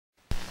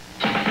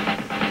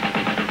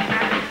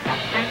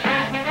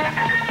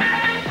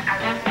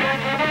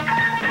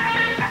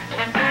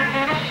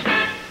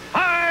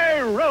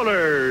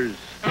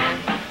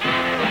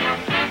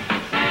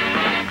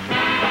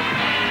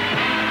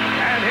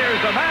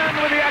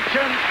with the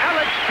action,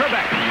 Alex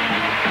Trebek.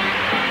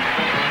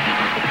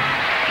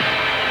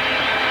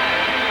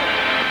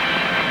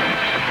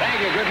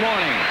 Thank you. Good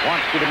morning.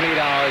 Wants you to meet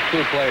our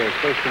two players.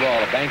 First of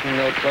all, a banking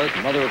note clerk,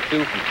 mother of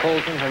two from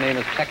Colton. Her name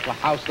is Tekla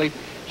Housley.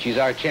 She's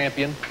our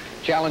champion.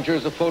 Challenger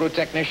is a photo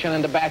technician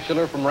and a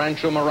bachelor from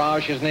Rancho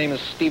Mirage. His name is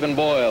Stephen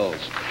Boyles.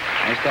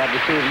 Nice to have the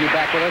two of you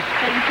back with us.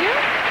 Thank you.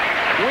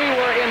 We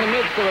were in the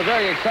midst of a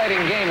very exciting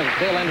game at the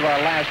tail end of our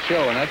last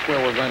show, and that's where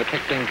we're going to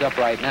pick things up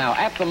right now.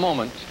 At the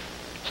moment,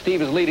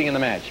 Steve is leading in the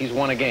match. He's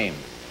won a game.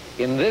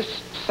 In this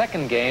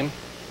second game,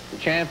 the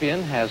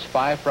champion has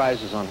 5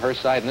 prizes on her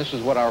side, and this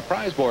is what our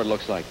prize board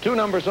looks like. 2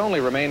 numbers only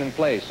remain in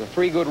place, so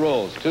 3 good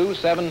rolls, 2,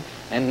 7,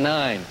 and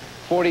 9.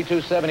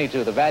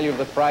 42.72. The value of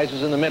the prize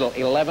is in the middle,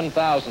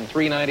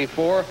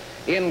 $11,394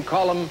 in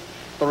column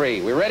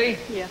 3. We ready?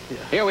 Yes. Yeah.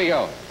 Here we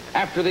go.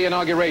 After the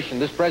inauguration,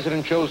 this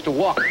president chose to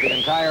walk the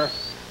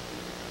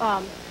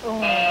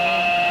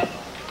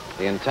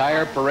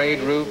entire parade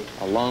route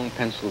along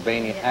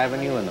Pennsylvania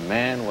Avenue, and the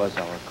man was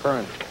our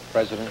current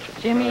president,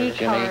 Jimmy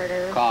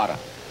Carter.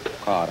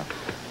 Carter.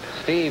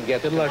 Steve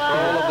gets control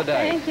of the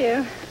dice. Thank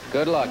you.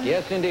 Good luck.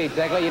 Yes, indeed,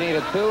 Tekla. You need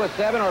a 2, a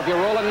 7, or if you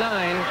roll a 9,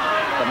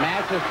 the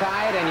match is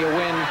tied and you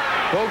win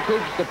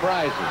Bo-Coops the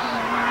prizes.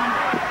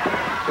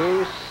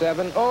 2,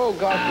 7. Oh,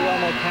 gosh, we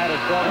almost had a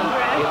 7.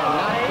 It's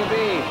not to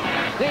be.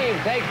 Steve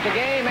takes the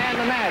game and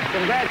the match.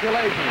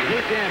 Congratulations.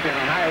 New champion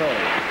on high roll.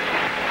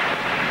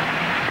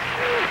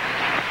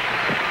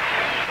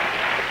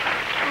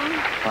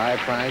 Five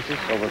prizes,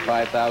 over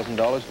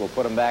 $5,000. We'll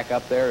put them back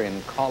up there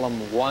in column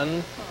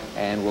 1,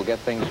 and we'll get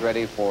things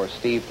ready for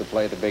Steve to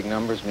play the big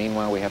numbers.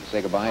 Meanwhile, we have to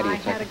say goodbye to you. I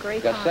had a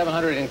great time. Got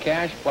 $700 in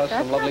cash, plus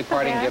That's some lovely not so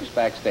parting bad. gifts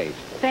backstage.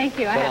 Thank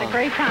you. I had a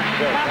great time.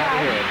 Good. Glad to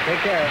Bye-bye. hear it. Take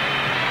care.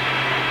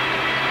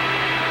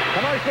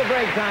 Commercial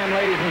break time,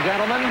 ladies and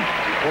gentlemen.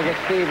 We'll get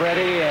Steve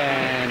ready,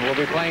 and we'll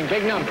be playing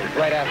big numbers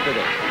right after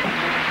this.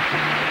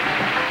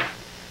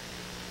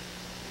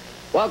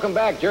 Welcome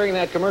back. During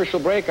that commercial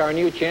break, our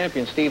new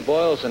champion, Steve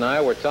Boyles, and I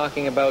were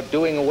talking about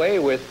doing away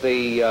with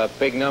the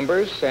big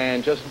numbers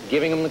and just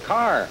giving them the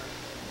car.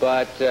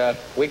 But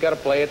we got to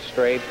play it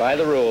straight by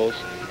the rules.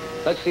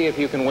 Let's see if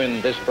you can win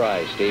this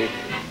prize, Steve.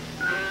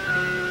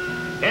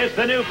 It's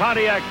the new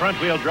Pontiac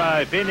front-wheel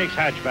drive Phoenix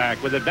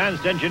hatchback with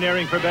advanced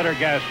engineering for better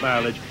gas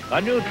mileage, a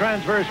new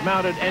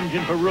transverse-mounted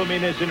engine for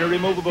roominess, and a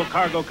removable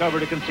cargo cover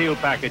to conceal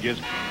packages,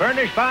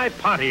 furnished by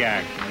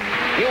Pontiac.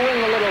 You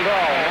win the little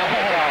doll, not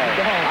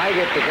the car. I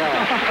get the doll.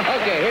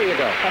 Okay, here you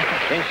go.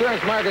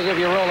 Insurance markers if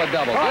you roll a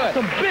double. Good.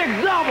 Some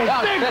big doubles,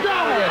 big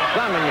doubles.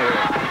 Summon you.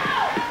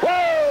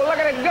 Whoa, look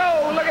at it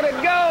go, look at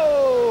it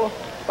go.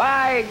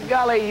 By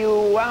golly, you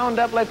wound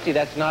up. Let's see,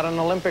 that's not an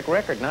Olympic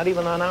record, not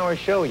even on our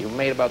show. You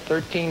made about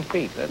 13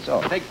 feet, that's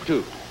all. Take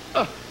 2.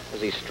 As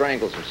he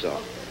strangles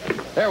himself.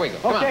 There we go.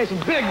 Come okay, on. some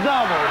big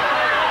doubles.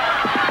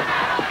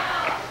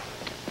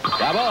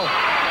 Double.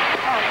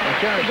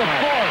 Insurance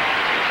marker.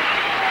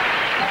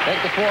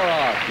 Take the 4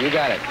 off. You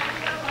got it.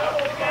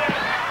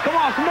 Come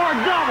on, some more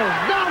doubles.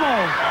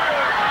 Doubles.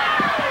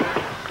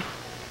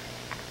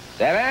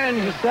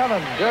 7.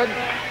 7. Good.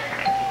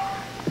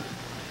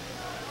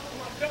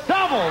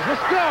 Doubles.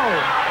 Let's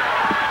go.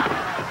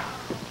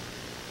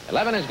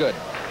 11 is good.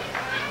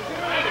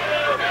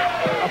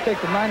 I'll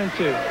take the 9 and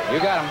 2. You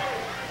got them.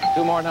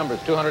 2 more numbers.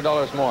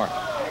 $200 more.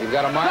 You've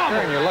got a marker Double.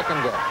 and you're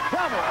looking good.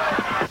 Double.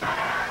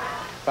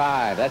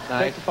 5. That's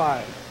nice. Take the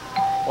 5.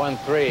 1,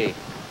 3,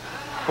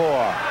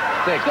 4,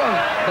 6,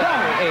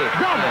 7, 8,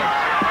 Double.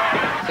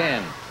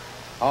 10.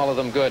 All of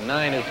them good.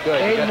 9 is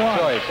good. 8 You got and 1. a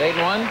choice. 8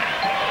 and 1.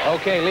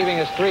 Okay, leaving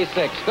us 3,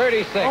 6,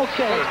 36,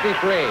 Okay.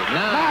 63, 9.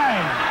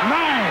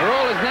 9. The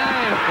roll is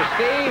 9 for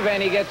Steve,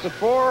 and he gets a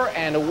 4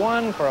 and a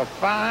 1 for a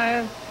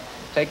 5.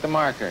 Take the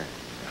marker.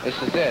 This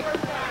is it.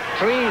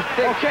 3,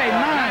 6, Okay,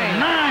 9.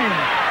 9.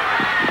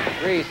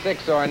 3,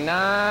 6, or 9.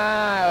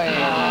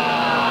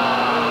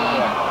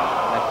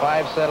 That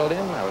 5 settled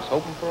in. I was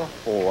hoping for a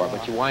 4,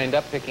 but you wind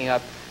up picking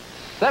up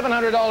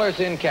 $700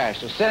 in cash.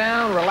 So sit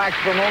down, relax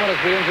for a moment as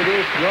we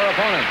introduce your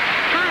opponent.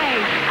 Hi,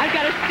 I've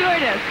got a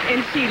stewardess,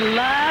 and she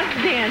loves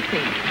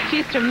dancing.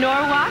 She's from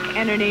Norwalk,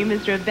 and her name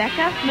is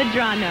Rebecca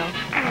Medrano.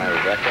 Hi,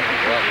 Rebecca.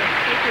 Welcome.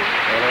 Thank you.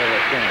 Hello,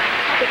 Ken.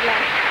 Good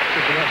luck.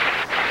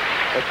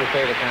 What's your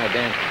favorite kind of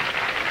dancing?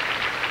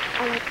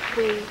 I like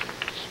swing.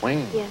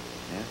 Swing? Yes.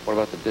 Yeah. What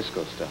about the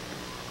disco stuff?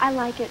 I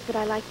like it, but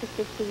I like the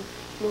 50s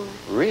more.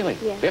 Really?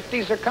 Yes.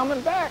 50s are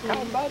coming back.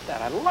 How about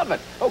that? I love it.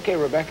 Okay,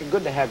 Rebecca,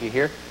 good to have you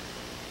here.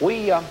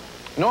 We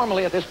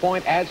normally at this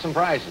point add some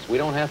prizes. We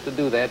don't have to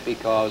do that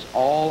because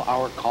all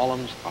our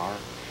columns are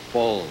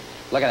full.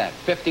 Look at that.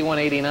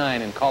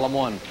 51.89 in column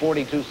 1,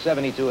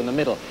 42.72 in the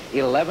middle,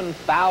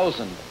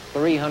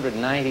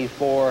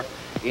 11,394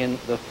 in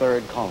the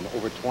third column.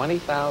 Over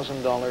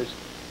 $20,000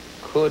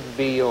 could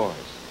be yours.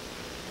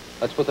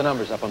 Let's put the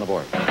numbers up on the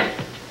board.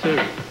 2.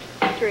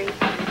 3.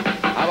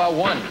 How about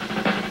 1?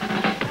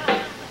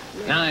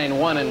 9,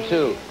 1, and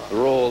 2. The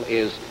roll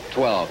is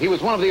 12. He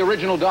was one of the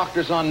original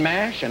doctors on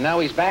MASH, and now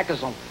he's back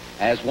as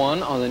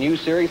one on the new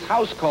series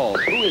House Calls.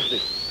 Who is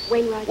this?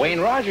 Wayne Rogers. Wayne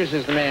Rogers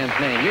is the man's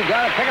name. You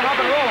got it. Pick him up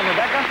and roll him,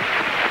 Rebecca.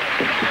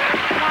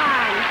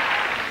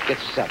 5.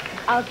 It's 7.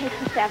 I'll take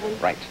the 7.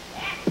 Right.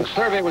 A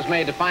survey was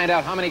made to find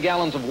out how many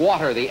gallons of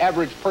water the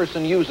average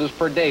person uses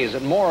per day. Is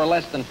it more or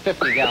less than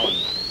 50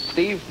 gallons?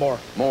 Steve? More.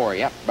 More,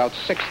 yep, about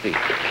 60. The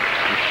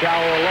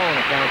shower alone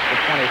accounts for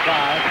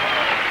 25.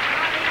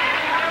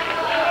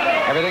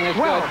 Everything is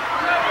 12. good.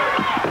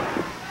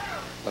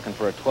 Looking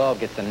for a 12,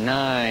 gets a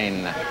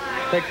 9.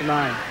 Take the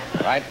 9.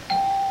 Right?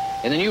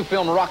 In the new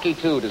film Rocky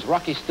II, does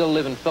Rocky still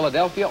live in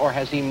Philadelphia or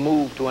has he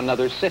moved to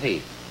another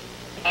city?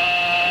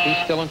 He's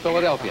still in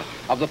Philadelphia.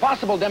 Of the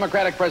possible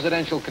Democratic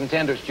presidential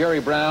contenders, Jerry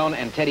Brown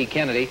and Teddy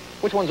Kennedy,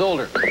 which one's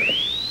older?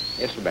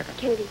 Yes, Rebecca.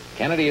 Kennedy.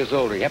 Kennedy is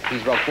older. Yep,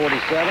 he's about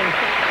 47.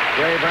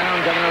 Jerry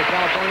Brown, governor of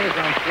California, is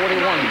around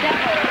 41.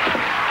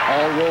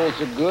 All rolls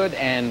are good,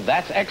 and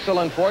that's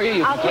excellent for you.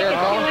 You I'll can clear take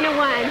a it all. 2 and a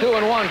 1. 2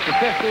 and 1 for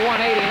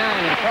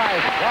 51.89 in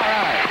prizes. All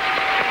right.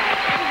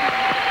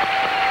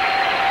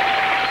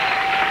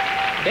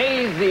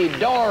 Daisy,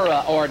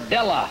 Dora, or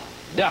Della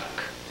Duck.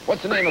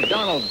 What's the name of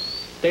Donald?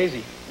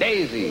 Daisy.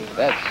 Daisy.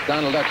 That's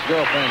Donald Duck's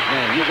girlfriend's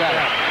name. You got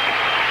it.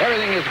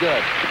 Everything is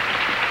good.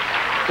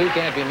 2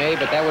 can't be made,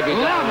 but that would be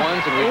double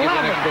ones, and we give you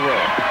an extra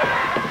roll.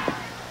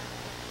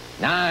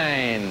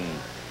 9.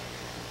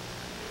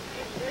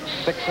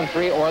 6 and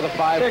 3, or the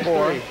 5,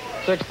 4.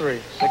 6-3.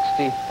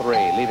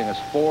 63, leaving us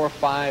 4,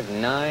 5,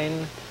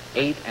 9,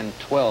 8, and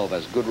 12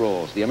 as good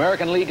rolls. The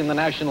American League and the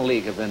National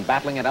League have been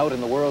battling it out in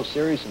the World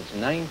Series since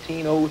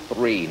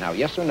 1903. Now,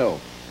 yes or no?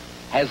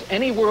 Has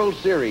any World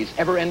Series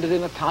ever ended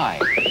in a tie?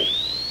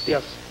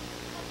 Yes.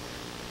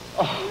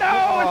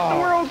 No, it's the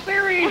World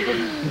Series.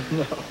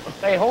 No.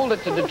 They hold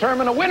it to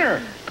determine a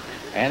winner.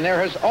 And there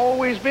has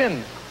always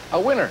been a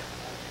winner.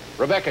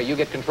 Rebecca, you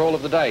get control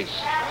of the dice.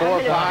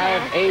 4,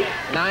 5, 8,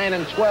 9,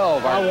 and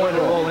 12 are I wanted to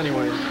good roll rolls.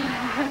 anyways.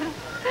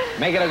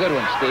 Make it a good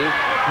one, Steve. 9.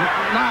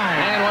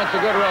 And wants a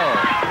good roll.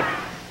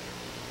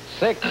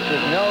 6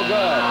 is no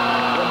good.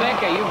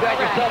 Rebecca, you've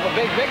got yourself a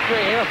big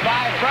victory here.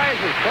 5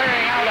 prizes,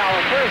 clearing out our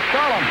first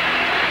column.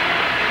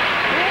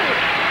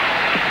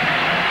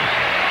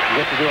 You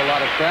get to do a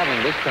lot of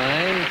traveling this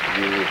time.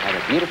 You have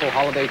a beautiful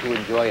holiday to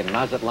enjoy in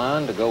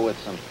Mazatlan to go with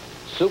some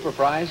super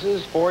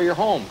prizes for your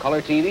home.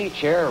 Color TV,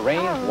 chair,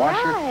 range,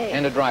 washer,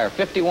 and a dryer.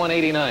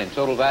 $51.89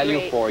 total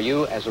value for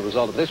you as a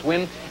result of this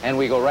win. And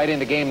we go right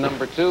into game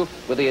number 2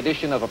 with the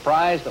addition of a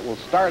prize that will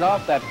start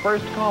off that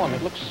first column.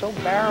 It looks so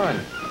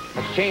barren.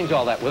 Let's change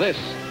all that with this.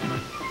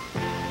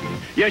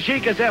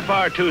 Yashica's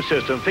FR2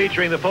 system,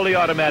 featuring the fully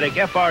automatic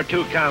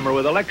FR2 camera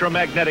with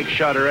electromagnetic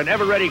shutter and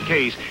ever-ready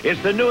case.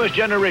 It's the newest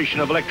generation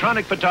of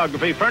electronic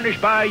photography furnished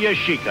by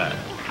Yashica.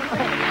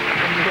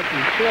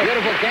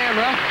 Beautiful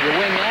camera. You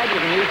win that, you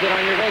can use it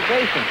on your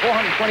vacation.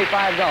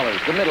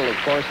 $425. The middle, of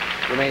course,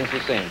 remains the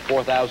same.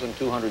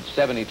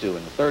 $4,272. In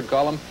the third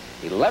column,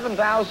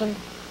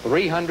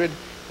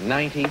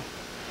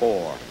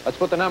 $11,394. Let's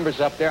put the numbers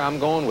up there. I'm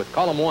going with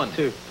column 1.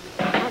 2.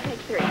 I'll take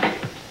 3.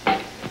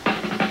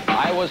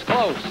 I was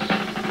close,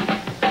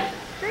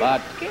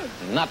 but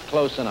not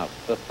close enough.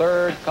 The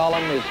third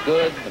column is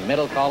good. The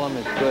middle column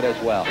is good as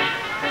well.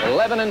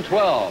 11 and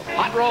 12.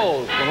 Hot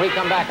rolls when we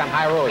come back on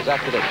High Rollers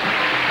after this.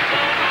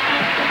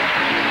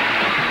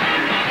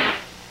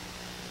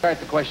 Start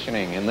the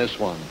questioning in this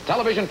one.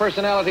 Television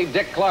personality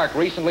Dick Clark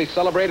recently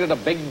celebrated a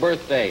big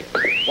birthday.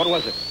 What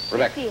was it,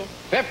 Rebecca? 50th.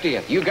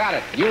 50th. You got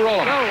it. You roll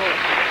them.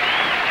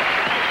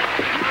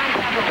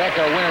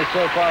 Rebecca, a winner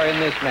so far in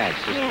this match.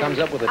 She comes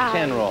up with a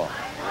 10 roll.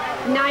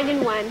 9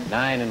 and 1.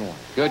 9 and 1.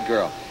 Good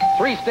girl.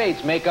 3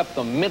 states make up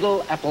the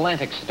Middle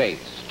Atlantic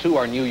states. 2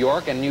 are New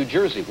York and New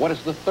Jersey. What is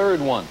the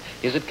third one?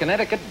 Is it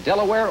Connecticut,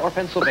 Delaware, or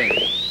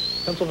Pennsylvania?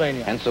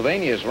 Pennsylvania.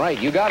 Pennsylvania is right.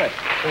 You got it.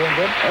 Everything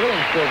good?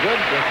 Everything's still good.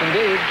 Yes,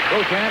 indeed.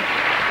 Go, champ.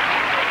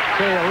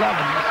 Okay,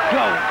 11. Let's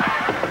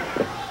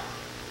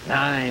go.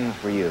 9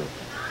 for you.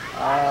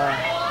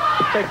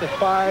 Take the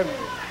 5,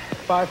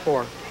 5,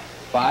 4.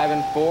 5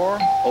 and 4,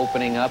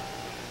 opening up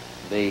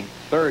the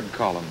third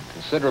column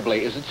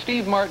considerably. Is it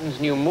Steve Martin's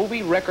new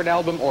movie, record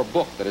album, or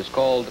book that is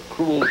called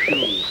Cruel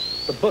Shoes?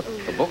 The book.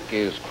 The book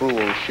is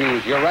Cruel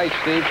Shoes. You're right,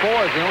 Steve. 4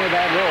 is the only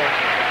bad roll.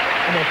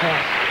 I'm going to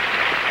pass.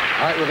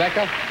 All right,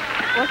 Rebecca.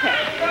 Okay.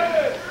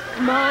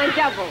 Come on,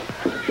 double.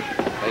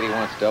 Lady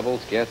wants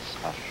doubles, gets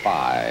a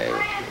 5.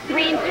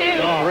 3 and 2.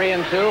 3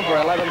 and 2 for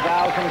 $11,394 in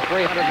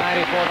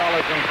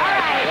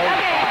prizes.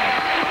 Those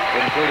 5,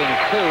 including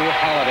 2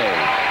 holidays.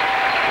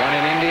 One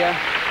in India,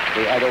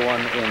 the other one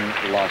in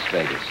Las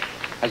Vegas.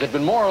 Has it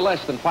been more or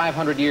less than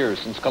 500 years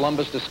since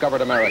Columbus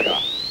discovered America?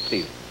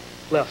 Steve.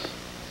 Less.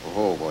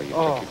 Oh, boy, you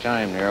took your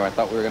time there. I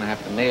thought we were going to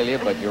have to nail you,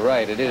 but you're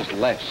right. It is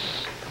less.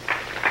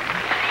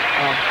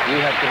 You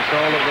have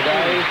control of the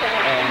dice,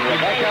 and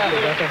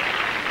Rebecca,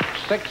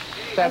 6,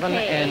 7,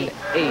 and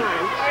 8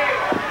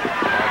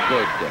 are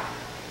good.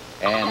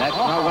 And that's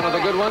not one of the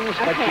good ones,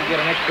 but you get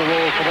an extra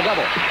roll for the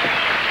double.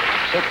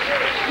 6,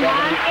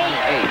 7, and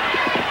 8.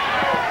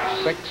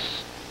 6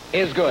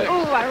 is good. Oh,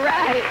 all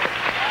right.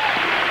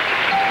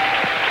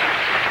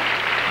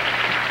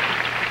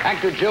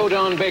 Actor Joe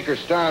Don Baker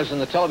stars in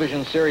the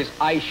television series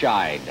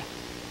Eyeshide.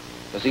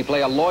 Does he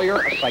play a lawyer,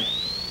 a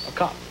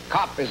cop?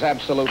 Cop is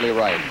absolutely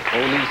right.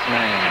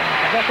 Policeman.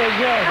 Rebecca,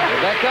 good.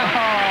 Rebecca?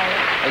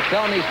 They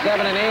tell me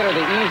 7 and 8 are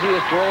the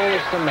easiest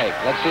roles to make.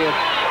 Let's see if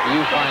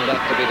you find that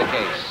to be the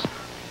case.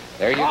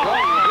 There you go.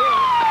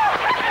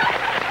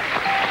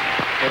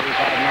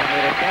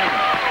 35mm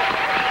camera.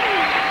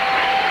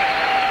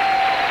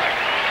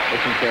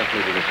 Listen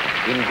carefully to this one.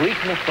 In Greek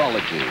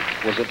mythology,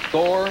 was it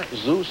Thor,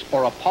 Zeus,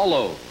 or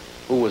Apollo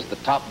who was the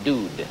top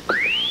dude?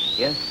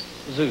 Yes?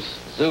 Zeus.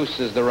 Zeus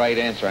is the right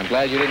answer. I'm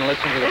glad you didn't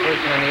listen to the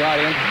person in the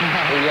audience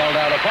who yelled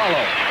out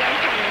Apollo.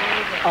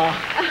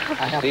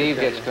 Steve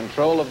gets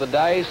control of the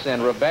dice,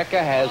 and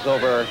Rebecca has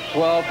over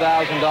 $12,000 in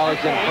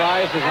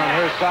prizes on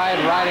her side,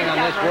 riding on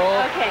this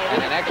roll,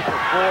 and an extra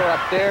 4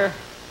 up there.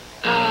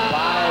 5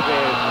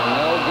 is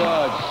no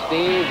good.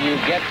 Steve, you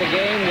get the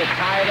game. You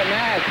tie the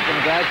match.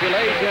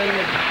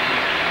 Congratulations.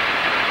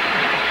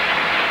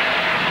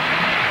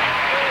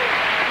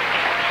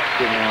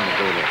 Didn't want to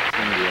do this,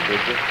 India,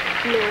 did you?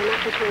 No, not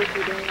for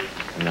 22 days.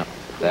 No,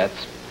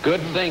 that's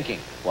good thinking.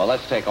 Well,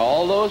 let's take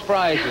all those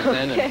prizes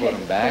then and put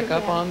them back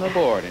up on the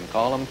board in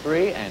column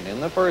 3 and in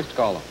the first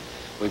column.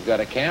 We've got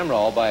a camera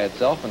all by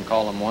itself in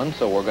column 1,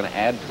 so we're going to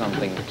add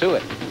something to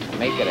it to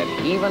make it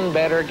an even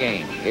better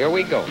game. Here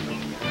we go.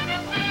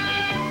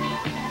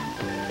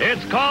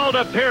 It's called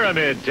a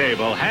pyramid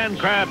table,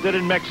 handcrafted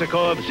in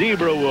Mexico of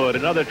zebra wood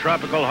and other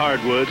tropical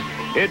hardwoods.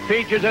 It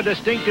features a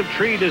distinctive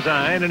tree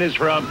design and is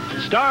from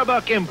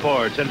Starbuck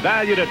Imports and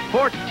valued at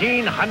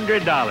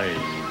 $1,400.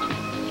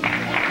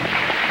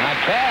 Not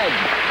bad.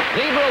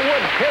 Zebra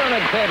wood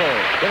pyramid table,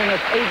 giving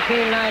us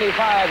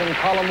 $18.95 in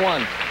column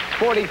 1.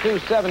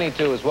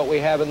 $42.72 is what we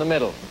have in the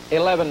middle.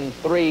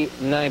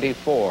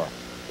 $11,394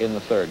 in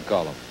the third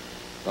column.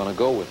 Gonna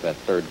go with that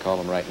third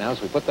column right now as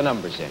we put the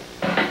numbers in.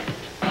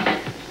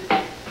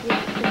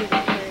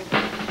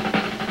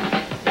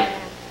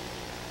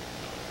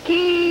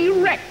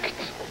 Correct.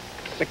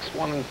 6,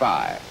 1, and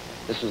 5.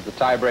 This is the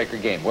tiebreaker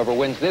game. Whoever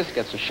wins this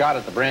gets a shot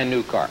at the brand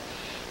new car.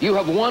 You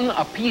have won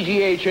a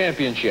PGA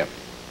championship.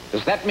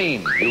 Does that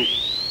mean you...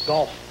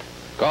 Golf.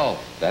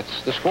 Golf.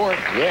 That's the sport.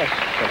 Yes,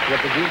 that's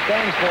what the G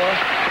stands for.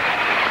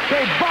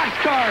 Okay,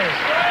 boxcars.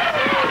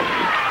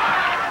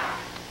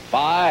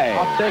 5.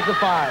 I'll take the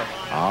 5.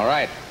 All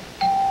right.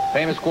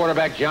 Famous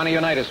quarterback Johnny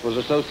Unitas was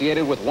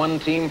associated with one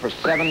team for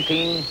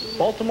 17...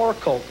 Baltimore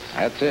Colts.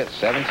 That's it,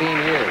 17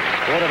 years.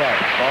 Quarterback,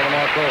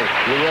 Baltimore Colts.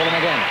 You roll them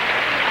again.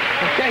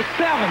 Okay,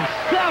 7.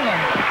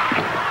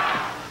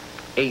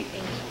 8.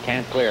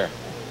 Can't clear.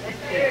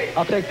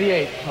 I'll take the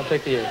 8. I'll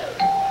take the 8.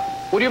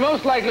 Would you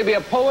most likely be a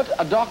poet,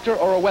 a doctor,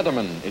 or a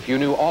weatherman if you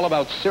knew all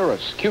about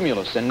cirrus,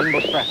 cumulus, and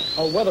nimbus stratus?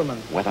 Oh,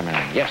 weatherman. Weatherman,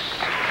 yes.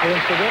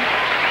 Everything's still good?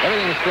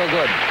 Everything's still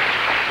good.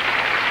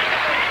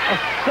 A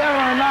 7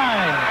 or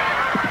 9.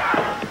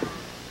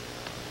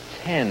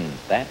 10.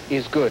 That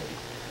is good.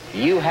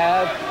 You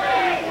have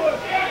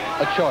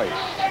a choice.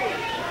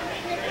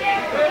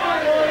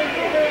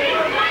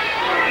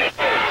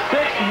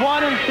 6,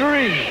 1, and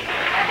 3.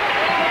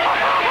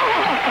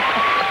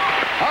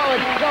 Oh,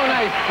 it's so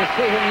nice to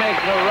see him make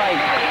the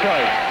right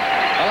choice.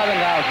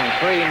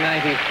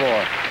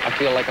 $11,394. I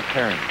feel like a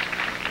parent.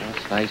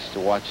 It's nice to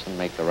watch them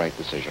make the right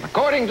decision.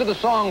 According to the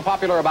song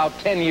popular about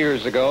 10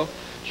 years ago,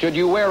 should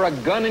you wear a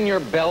gun in your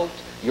belt,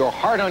 your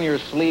heart on your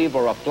sleeve,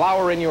 or a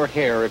flower in your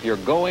hair if you're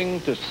going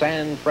to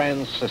San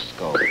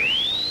Francisco?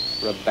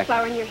 Rebecca.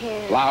 Flower in your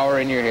hair. Flower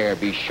in your hair.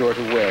 Be sure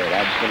to wear it.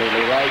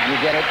 Absolutely right. You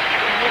get it?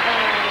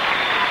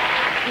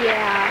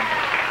 Yeah.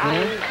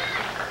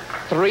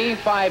 3,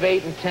 5,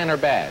 8, and 10 are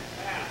bad.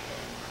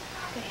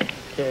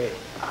 Okay.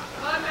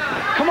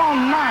 Come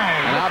on, 9.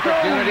 An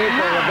opportunity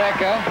for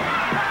Rebecca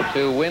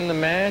to win the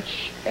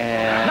match.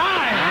 And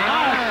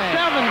 9.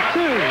 7,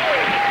 2.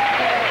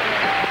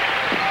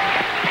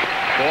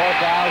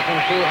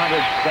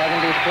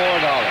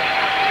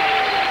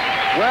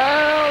 $4,274.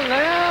 Well,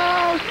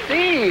 now,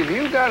 Steve,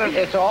 you got it.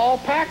 It's all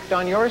packed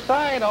on your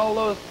side. All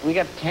those, we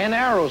got 10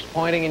 arrows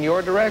pointing in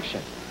your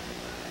direction.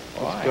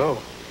 Let's go.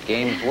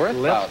 Game's worth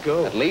Let's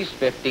go. at least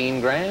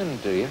 15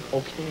 grand to you.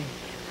 Okay.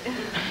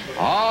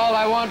 All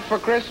I want for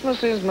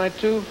Christmas is my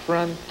 2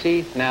 front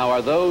teeth. Now,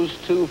 are those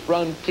 2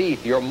 front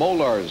teeth your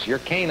molars, your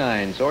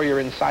canines, or your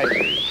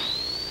incisors?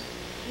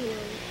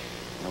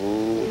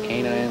 Oh,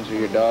 canines are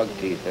your dog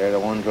teeth. They're the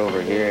ones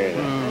over here.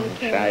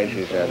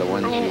 Incisors are the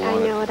ones you want. I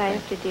know what I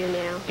have to do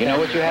now. You know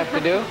what you have to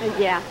do?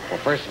 Yeah. Well,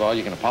 first of all,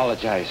 you can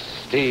apologize to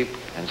Steve.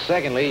 And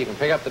secondly, you can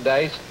pick up the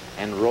dice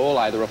and roll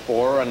either a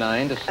 4 or a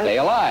 9 to stay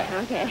alive.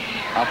 Okay.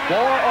 A 4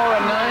 or a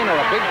 9 or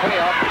a big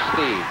payoff for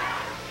Steve.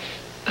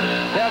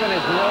 7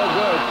 is no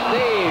good.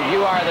 Steve,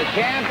 you are the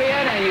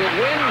champion and you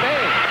win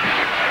big.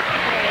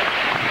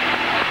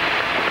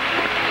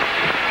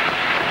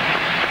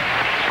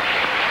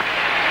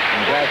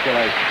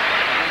 Congratulations.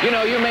 You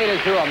know, you made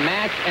it through a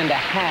match and a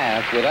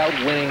half without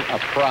winning a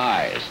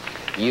prize.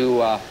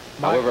 You,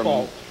 however,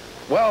 fault.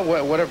 Well,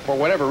 for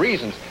whatever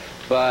reasons,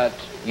 but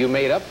you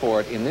made up for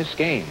it in this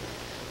game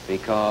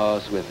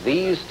because with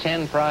these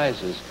 10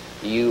 prizes,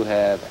 You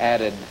have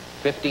added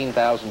 $15,000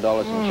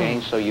 in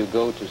change, so you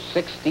go to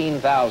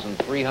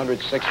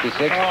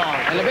 $16,366.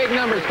 And the big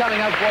number's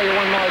coming up for you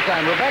one more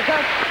time.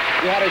 Rebecca,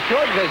 you had a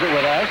short visit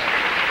with us,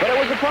 but it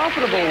was a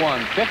profitable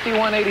one.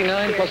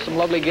 $51.89 plus some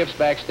lovely gifts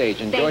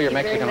backstage. Enjoy your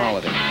Mexican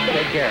holiday.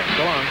 Take care.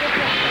 So long.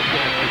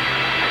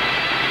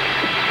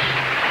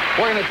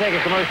 We're going to take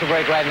a commercial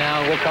break right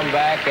now. We'll come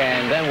back,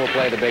 and then we'll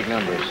play the big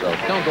numbers. So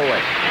don't go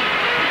away.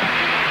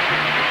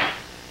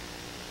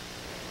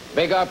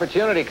 Big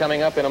opportunity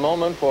coming up in a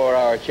moment for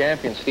our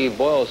champion, Steve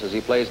Boyles, as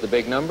he plays the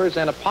big numbers,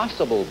 and a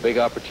possible big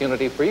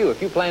opportunity for you. If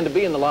you plan to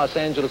be in the Los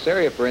Angeles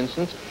area, for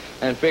instance,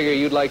 and figure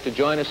you'd like to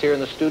join us here in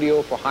the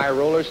studio for High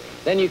Rollers,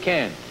 then you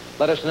can.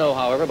 Let us know,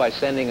 however, by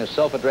sending a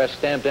self-addressed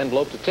stamped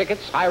envelope to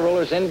Tickets, High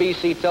Rollers,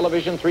 NBC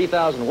Television,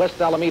 3000 West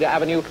Alameda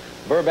Avenue,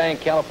 Burbank,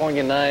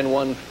 California,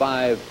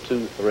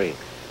 91523.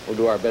 We'll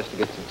do our best to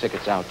get some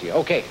tickets out to you.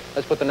 Okay,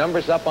 let's put the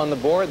numbers up on the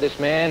board. This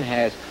man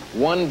has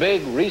won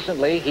big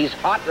recently. He's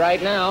hot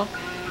right now.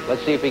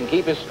 Let's see if he can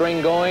keep his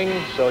string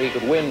going so he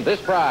could win this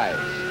prize.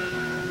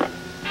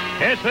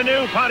 It's the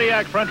new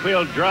Pontiac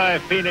front-wheel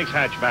drive Phoenix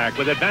hatchback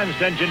with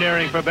advanced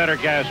engineering for better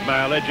gas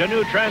mileage, a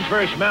new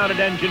transverse-mounted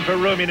engine for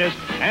roominess,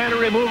 and a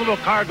removable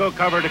cargo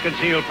cover to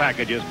conceal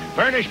packages,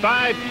 furnished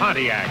by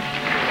Pontiac.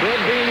 Could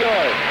be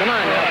yours. Come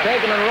on now,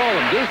 take them and roll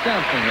them. Do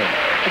something here.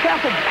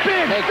 That's a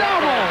big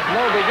double.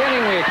 No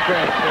beginning we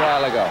experienced a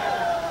while ago.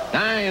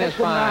 9 is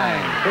fine.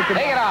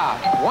 Take it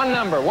off. One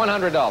number,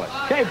 $100.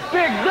 Okay,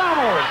 big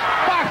doubles.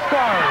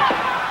 Boxcars.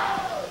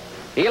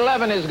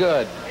 11 is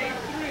good.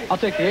 I'll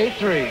take the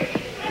 8-3.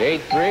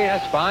 8-3,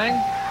 that's fine.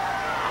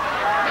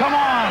 Come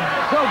on,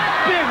 so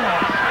big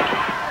ones.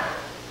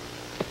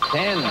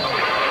 10.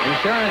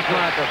 Insurance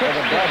marker for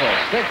the double.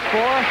 6-4.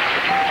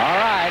 All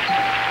right.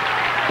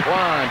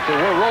 1, 2.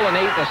 We're rolling 8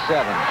 and a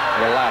 7.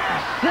 You're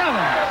laughing.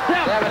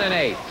 7 and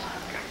 8.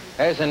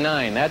 There's a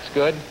 9. That's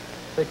good.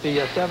 Take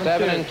the 7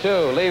 and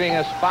 2, leaving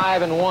us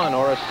 5 and 1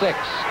 or a 6. 6.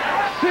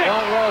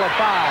 Don't roll a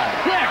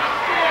 5. 6.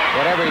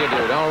 Whatever you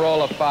do, don't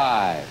roll a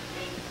 5.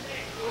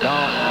 Don't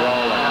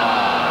roll a 5.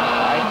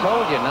 I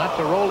told you not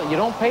to roll it. You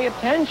don't pay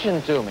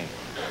attention to me.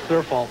 It's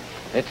their fault.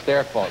 It's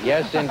their fault.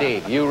 Yes,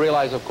 indeed. You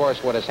realize, of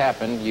course, what has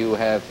happened. You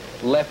have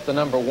left the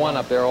number 1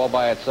 up there all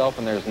by itself,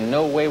 and there's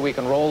no way we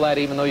can roll that,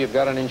 even though you've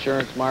got an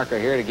insurance marker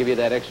here to give you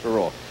that extra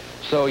roll.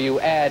 So you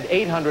add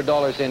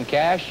 $800 in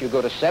cash. You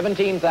go to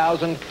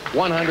 $17,166.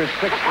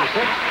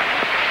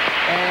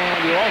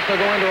 And you also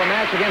go into a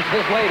match against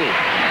this lady.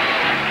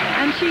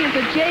 And she is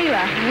a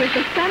jailer with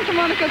the Santa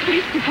Monica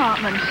Police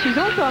Department. She's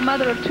also a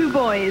mother of 2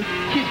 boys.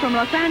 She's from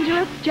Los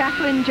Angeles,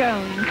 Jacqueline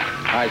Jones.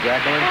 Hi,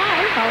 Jacqueline.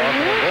 Hi, how are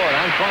Welcome you? aboard.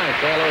 I'm fine.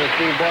 Say hello to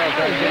Steve Boyles.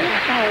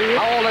 How are you?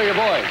 How old are your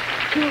boys?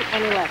 2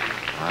 and 11.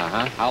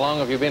 Uh-huh. How long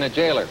have you been a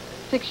jailer?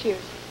 6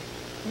 years.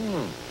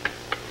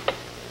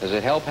 Does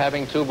it help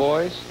having 2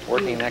 boys,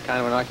 working that kind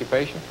of an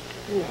occupation?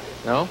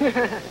 No. No?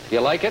 Do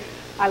you like it?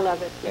 I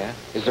love it. Yeah.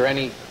 Is there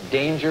any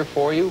danger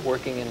for you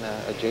working in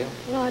a jail?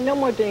 No, no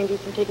more dangers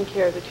than taking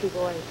care of the 2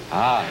 boys.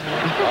 Ah,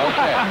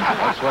 okay.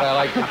 That's what I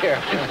like to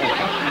hear.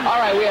 All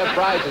right, we have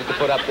prizes to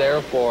put up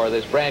there for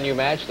this brand new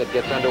match that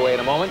gets underway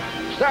in a moment.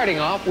 Starting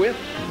off with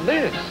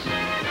this.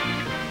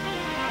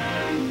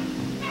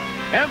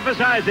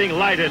 Emphasizing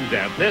light and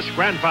depth, this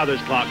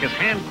grandfather's clock is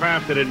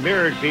handcrafted in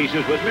mirrored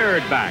pieces with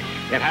mirrored back.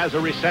 It has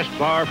a recessed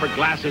bar for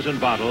glasses and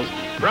bottles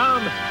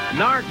from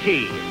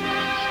Narkey.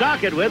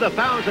 Stock it with a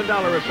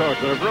 $1,000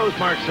 assortment of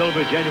Rosemark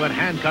Silver genuine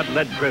hand-cut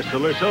lead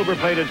crystal or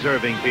silver-plated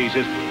serving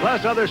pieces,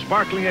 plus other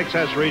sparkling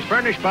accessories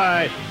furnished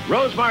by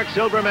Rosemark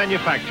Silver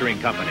Manufacturing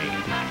Company.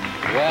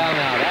 Well,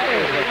 now, that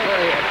is a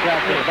very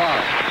attractive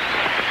bar.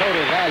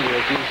 Total value,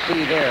 as you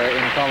see there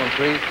in column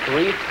 3,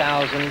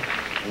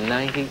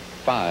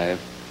 $3,095.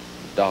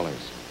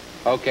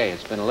 Okay,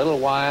 it's been a little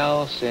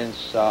while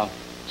since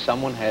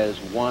someone has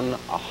won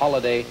a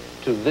holiday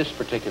to this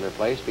particular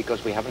place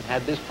because we haven't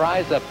had this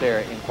prize up there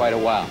in quite a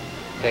while.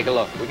 Take a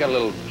look. We got a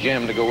little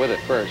gem to go with it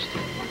first.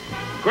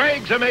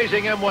 Greg's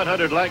amazing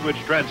M100 language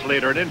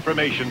translator and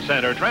information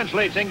center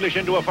translates English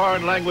into a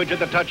foreign language at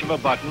the touch of a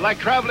button, like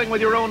traveling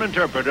with your own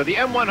interpreter. The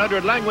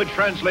M100 language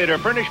translator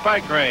furnished by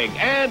Craig.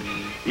 And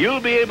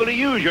you'll be able to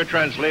use your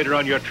translator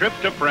on your trip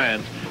to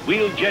France.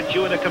 We'll jet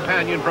you and a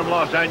companion from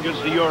Los Angeles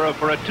to Europe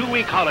for a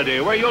 2-week holiday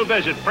where you'll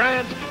visit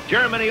France,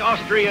 Germany,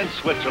 Austria, and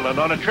Switzerland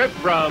on a trip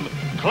from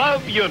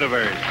Club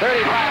Universe.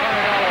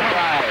 $3,500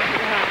 prize.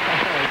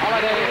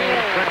 Holiday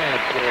in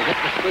France. We'll get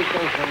to speak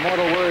those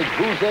immortal words,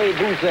 boozay,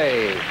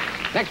 boozay.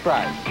 Next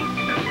prize.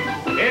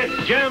 It's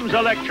Jim's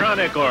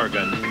electronic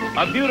organ,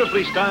 a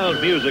beautifully styled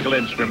musical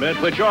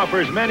instrument which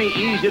offers many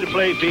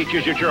easy-to-play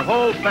features that your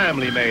whole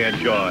family may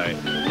enjoy.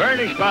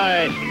 Furnished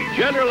by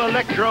General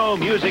Electro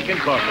Music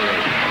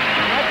Incorporated.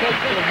 That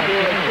takes us to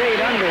a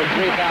trade under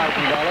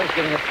 $3,000,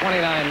 giving us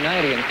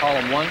 $29.90 in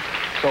column 1.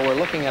 So we're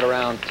looking at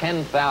around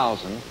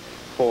 $10,000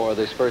 for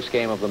this first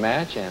game of the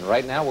match. And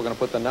right now we're going to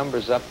put the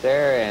numbers up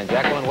there. And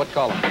Jacqueline, what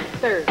column?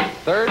 3rd.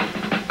 3rd?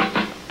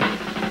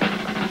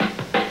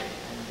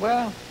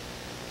 Well,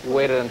 you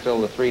waited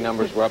until the 3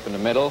 numbers were up in the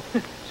middle.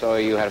 so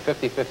you had a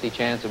 50-50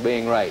 chance of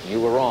being right. You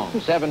were wrong.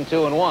 7,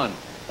 2, and 1.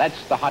 That's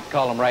the hot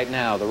column right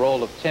now. The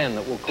roll of 10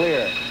 that will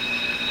clear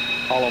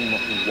column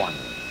 1.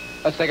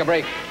 Let's take a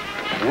break.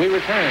 We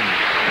return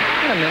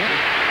in a minute.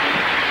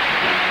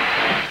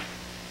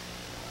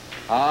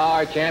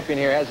 Our champion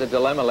here has a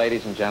dilemma,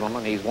 ladies and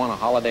gentlemen. He's won a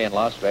holiday in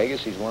Las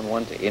Vegas. He's won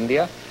one to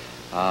India.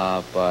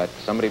 But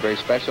somebody very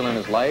special in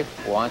his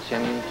life wants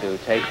him to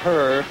take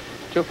her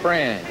to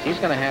France. He's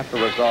going to have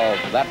to resolve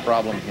that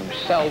problem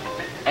himself,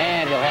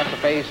 and he'll have to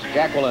face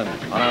Jacqueline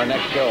on our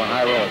next show on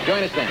High Roller.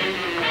 Join us then.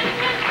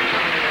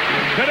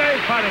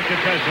 Today's final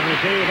contestant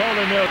receives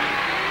only $1 million.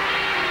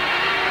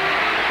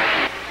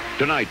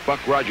 Tonight,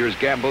 Buck Rogers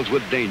gambles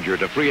with danger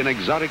to free an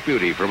exotic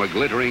beauty from a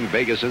glittering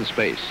Vegas in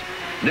space.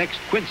 Next,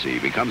 Quincy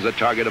becomes the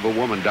target of a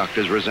woman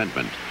doctor's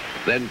resentment.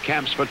 Then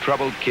Camps for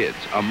Troubled Kids,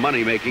 a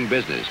money-making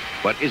business.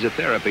 But is it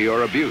therapy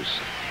or abuse?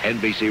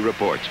 NBC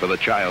reports for the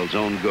child's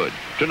own good.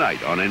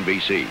 Tonight on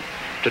NBC.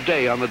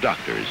 Today on The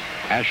Doctors,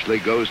 Ashley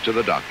goes to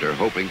the doctor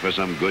hoping for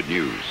some good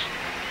news.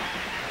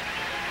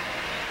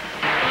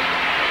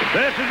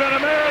 This has been a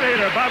Merit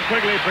Eater, Bob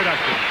Quigley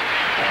production.